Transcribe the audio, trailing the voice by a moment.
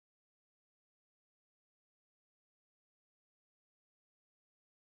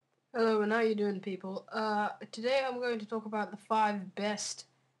Hello, and how you doing, people? Today I'm going to talk about the 5 best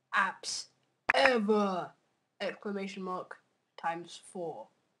apps ever! Exclamation mark times 4.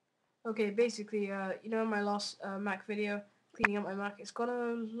 Okay, basically, my last Mac video, cleaning up my Mac, it's gone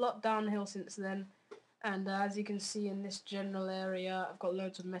a lot downhill since then. And as you can see in this general area, I've got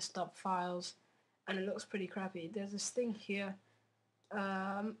loads of messed up files, and it looks pretty crappy. There's this thing here.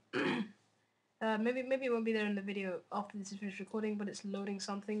 Um, maybe it won't be there in the video after this is finished recording, but it's loading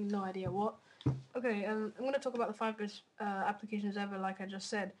something, no idea what. Okay, I'm going to talk about the 5 best applications ever, like I just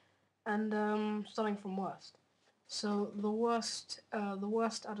said, and starting from worst. So the worst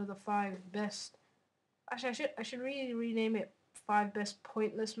out of the 5 best. Actually, I should really rename it 5 best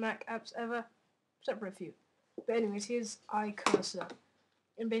pointless Mac apps ever, except for a few. But anyways, here's iCursor,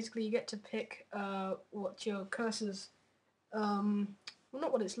 and basically you get to pick what your cursor's well,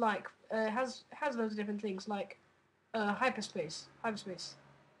 not what it's like. It has loads of different things like hyperspace.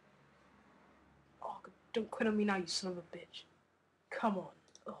 Oh, don't quit on me now, you son of a bitch. Come on.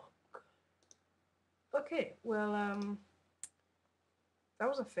 Oh, God. Okay. Well, that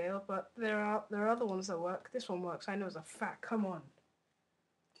was a fail, but there are other ones that work. This one works. I know it's a fact. Come on.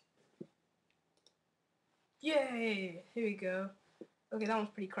 Yay! Here we go. Okay, that one's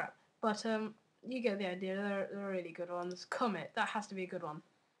pretty crap, but you get the idea. They're really good ones. Comet. That has to be a good one.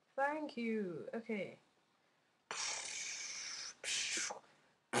 Thank you. Okay.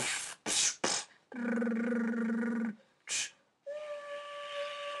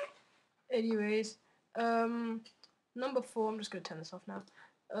 Anyways, number 4. I'm just gonna turn this off now.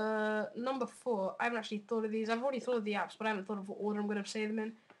 Number 4. I haven't actually thought of these. I've already thought of the apps, but I haven't thought of what order I'm gonna say them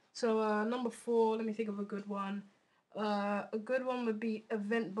in. So number 4. Let me think of a good one. A good one would be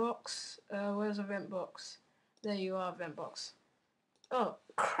Eventbox. Where's Eventbox? There you are, Eventbox. Oh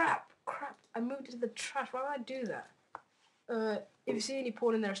crap! I moved it to the trash. Why would I do that? If you see any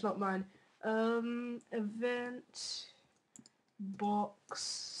porn in there, it's not mine. Event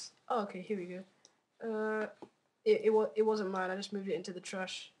box. Oh, okay, here we go. It wasn't mine. I just moved it into the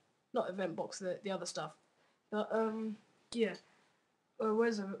trash. Not event box, the other stuff. But yeah.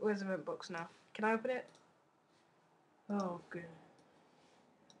 Where's event box now? Can I open it? Oh, good.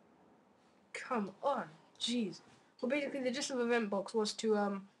 Come on, jeez. Well, basically, the gist of event box was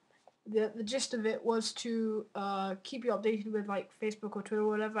to the gist of it was to keep you updated with like Facebook or Twitter or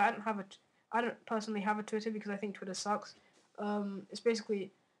whatever. I don't personally have a Twitter because I think Twitter sucks. It's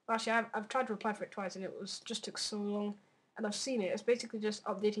basically actually I've tried to reply for it twice and it was just took so long. And I've seen it. It's basically just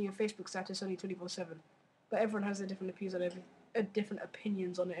updating your Facebook status only 24/7. But everyone has their different opinions on different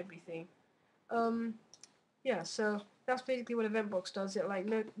opinions on everything. Um, yeah, so that's basically what Eventbox does. It like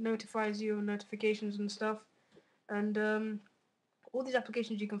notifies you of notifications and stuff. And all these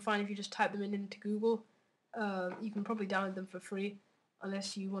applications you can find if you just type them in into Google. You can probably download them for free,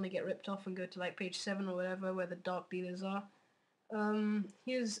 unless you want to get ripped off and go to like page 7 or whatever, where the dark dealers are.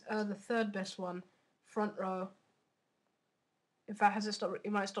 Here's the 3rd best one, Front Row. In fact, has it stopped?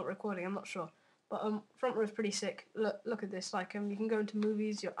 It might stop recording. I'm not sure. But Front Row is pretty sick. Look at this. Like you can go into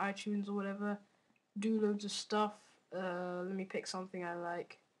movies, your iTunes or whatever, do loads of stuff. Let me pick something I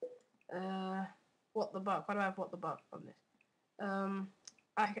like. What the Buck? Why do I have What the Buck on this?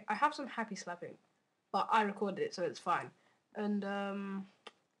 I have some happy slapping, but I recorded it, so it's fine. And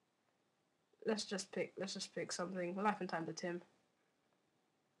let's just pick something. Life and Time to Tim.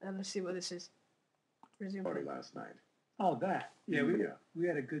 And let's see what this is. Resume. Party last night. Oh, that. Yeah, we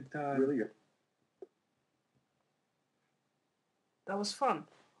had a good time. Really good. That was fun.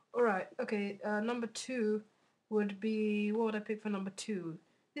 Alright, okay, number 2 would be, what would I pick for number 2?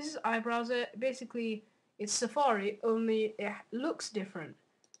 This is iBrowser. Basically, it's Safari, only it looks different.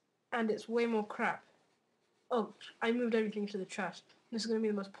 And it's way more crap. Oh, I moved everything to the trash. This is going to be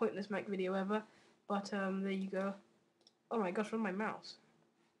the most pointless Mac video ever. But, there you go. Oh my gosh, where's my mouse?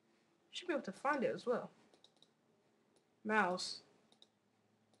 Should be able to find it as well. Mouse.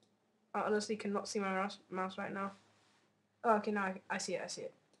 I honestly cannot see my mouse right now. Oh, okay, now I see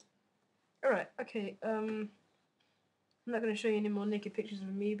it. Alright, okay, I'm not going to show you any more naked pictures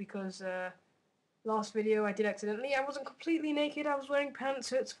of me because, last video I did accidentally. I wasn't completely naked, I was wearing pants,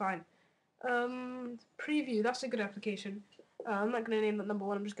 so it's fine. Preview, that's a good application. I'm not going to name that number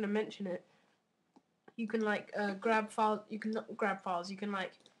 1, I'm just going to mention it. You can, like, grab files, you can not grab files, you can,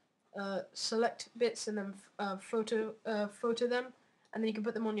 like, select bits and then photo them, and then you can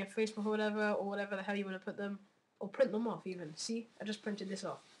put them on your Facebook or whatever the hell you want to put them, or print them off even. See, I just printed this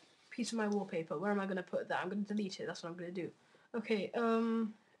off. Piece of my wallpaper. Where am I going to put that? I'm going to delete it. That's what I'm going to do. Okay,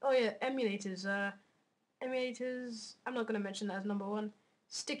 oh yeah, emulators. Emulators, I'm not going to mention that as number 1.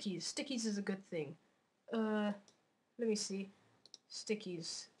 Stickies. Stickies is a good thing. Let me see.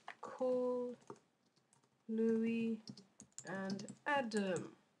 Stickies. called Louis and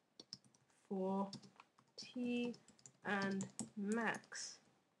Adam for T and Max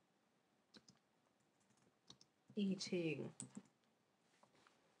eating.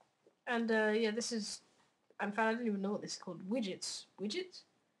 And yeah, this is, in fact, I don't even know what this is called. Widgets? Widgets?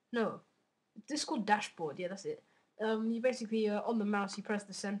 No. This is called dashboard. Yeah, that's it. You basically, on the mouse, you press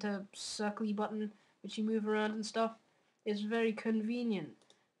the center circle button, which you move around and stuff. It's very convenient.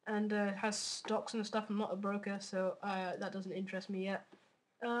 And it has stocks and stuff. I'm not a broker, so that doesn't interest me yet.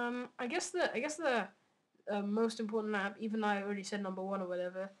 I guess the most important app, even though I already said number one or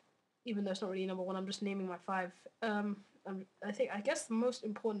whatever, even though it's not really number one, I'm just naming my five. I guess the most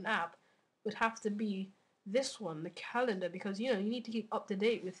important app would have to be this one, the calendar, because you need to keep up to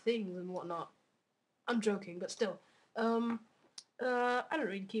date with things and whatnot. I'm joking, but still. I don't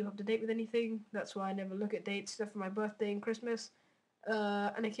really keep up to date with anything. That's why I never look at dates except for my birthday and Christmas,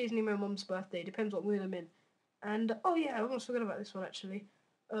 and occasionally my mum's birthday. Depends what mood I'm in. And oh yeah, I almost forgot about this one actually.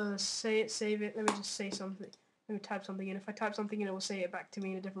 Say it, save it. Let me just say something. Let me type something in. If I type something in, it will say it back to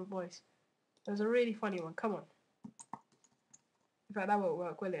me in a different voice. There's a really funny one. Come on. In fact, that won't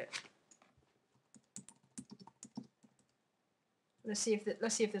work, will it? Let's see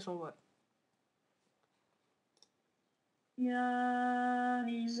if this one works.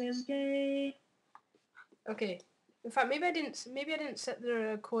 Yaaay is gay. Okay. In fact, maybe I didn't set the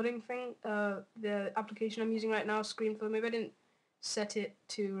recording thing, the application I'm using right now, ScreenFlow. Maybe I didn't set it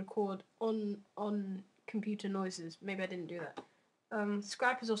to record on computer noises. Maybe I didn't do that.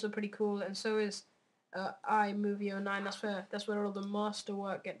 Skype is also pretty cool, and so is iMovie09. That's where all the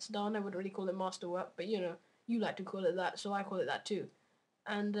masterwork gets done. I wouldn't really call it masterwork, but you like to call it that, so I call it that too.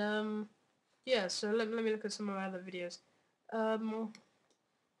 And yeah, so let me look at some of my other videos.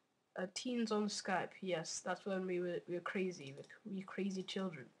 Teens on Skype. Yes, that's when we were crazy. We were crazy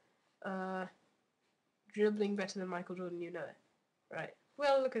children. Dribbling better than Michael Jordan, you know it, right?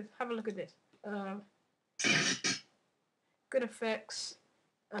 Well, have a look at this. Good effects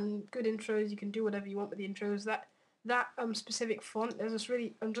and good intros. You can do whatever you want with the intros. That specific font. There's this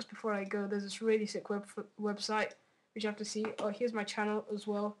really just before I go, there's this really sick website which you have to see. Oh, here's my channel as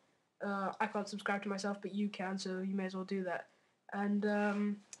well. I can't subscribe to myself, but you can, so you may as well do that. And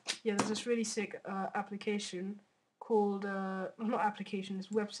yeah, there's this really sick application called not application, this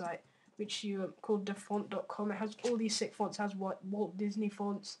website which you called defont.com. It has all these sick fonts. It has Walt Disney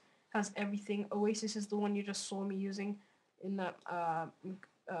fonts. Has everything. Oasis is the one you just saw me using in that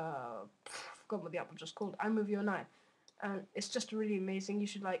forgot what the app was just called. iMovie09. And it's just really amazing. You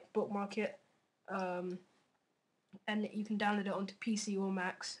should bookmark it. And you can download it onto PC or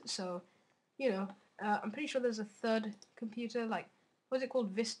Macs. So, I'm pretty sure there's a third computer, what's it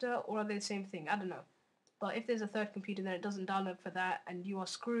called, Vista, or are they the same thing? I don't know. But if there's a third computer, then it doesn't download for that, and you are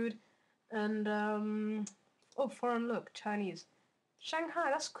screwed. And, oh, foreign look, Chinese. Shanghai,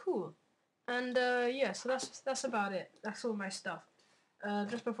 that's cool. And, yeah, so that's about it. That's all my stuff.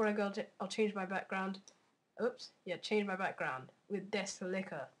 Just before I go, I'll change my background. Oops, yeah, change my background with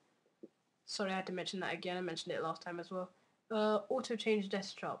Liquor. Sorry, I had to mention that again. I mentioned it last time as well. Auto change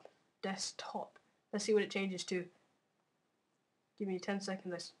desktop. Let's see what it changes to. Give me 10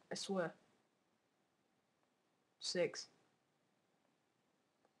 seconds, I swear. 6.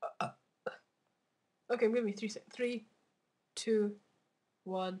 Okay, give me 3 seconds. 3, 2,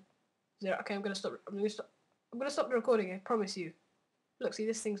 1, 0. Okay, I'm gonna stop the recording, I promise you. Look, see,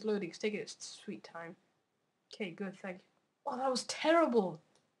 this thing's loading. It's taking its sweet time. Okay, good, thank you. Oh, that was terrible!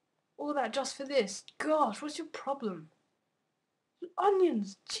 All that just for this. Gosh, what's your problem?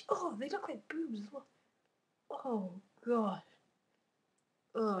 Onions! Oh, they look like boobs as well. Oh, gosh.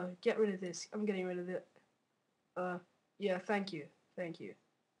 Get rid of this. I'm getting rid of it. Yeah, thank you. Thank you.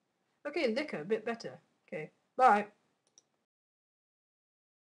 Okay, liquor, a bit better. Okay, bye.